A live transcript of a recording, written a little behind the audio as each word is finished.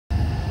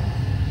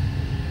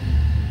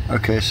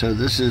Okay, so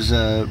this is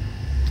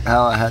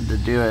how I had to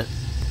do it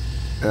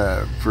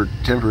for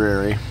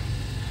temporary.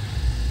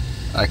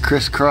 I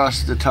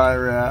crisscrossed the tie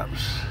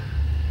wraps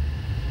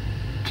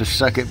to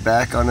suck it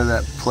back onto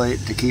that plate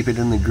to keep it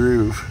in the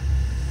groove,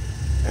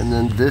 and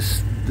then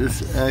this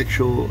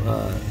actual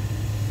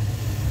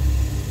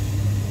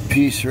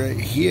piece right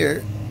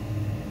here,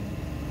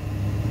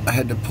 I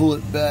had to pull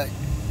it back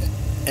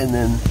and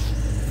then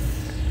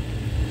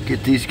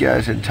get these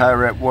guys and tie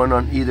wrap one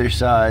on either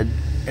side,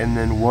 and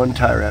then one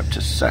tie wrap to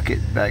suck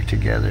it back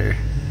together.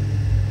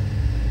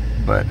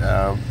 But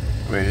I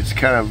mean, it's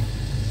kind of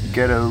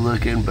ghetto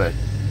looking, but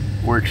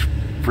works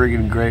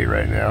friggin' great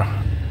right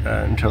now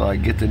until I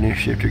get the new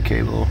shifter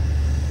cable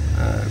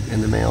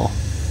in the mail.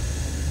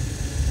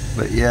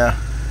 But yeah,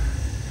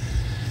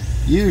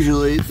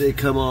 usually they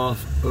come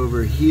off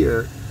over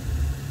here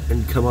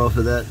and come off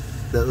of that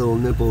little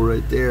nipple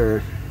right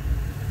there,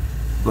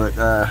 but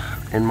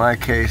in my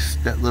case,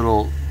 that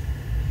little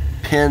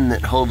pin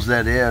that holds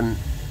that in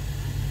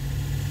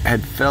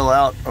had fell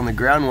out on the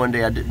ground one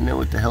day. I didn't know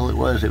what the hell it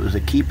was. It was a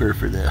keeper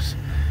for this,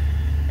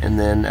 and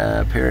then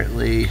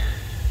apparently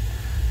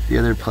the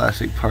other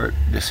plastic part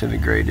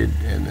disintegrated,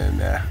 and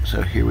then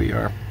so here we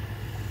are.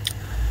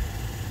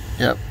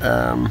 Yep.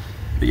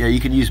 But yeah,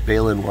 you can use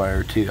baling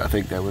wire too. I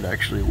think that would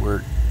actually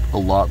work a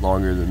lot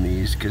longer than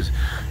these because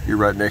you're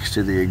right next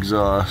to the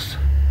exhaust.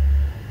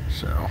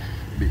 So,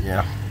 but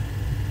yeah,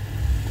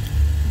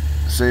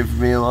 saved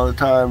me a lot of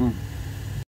time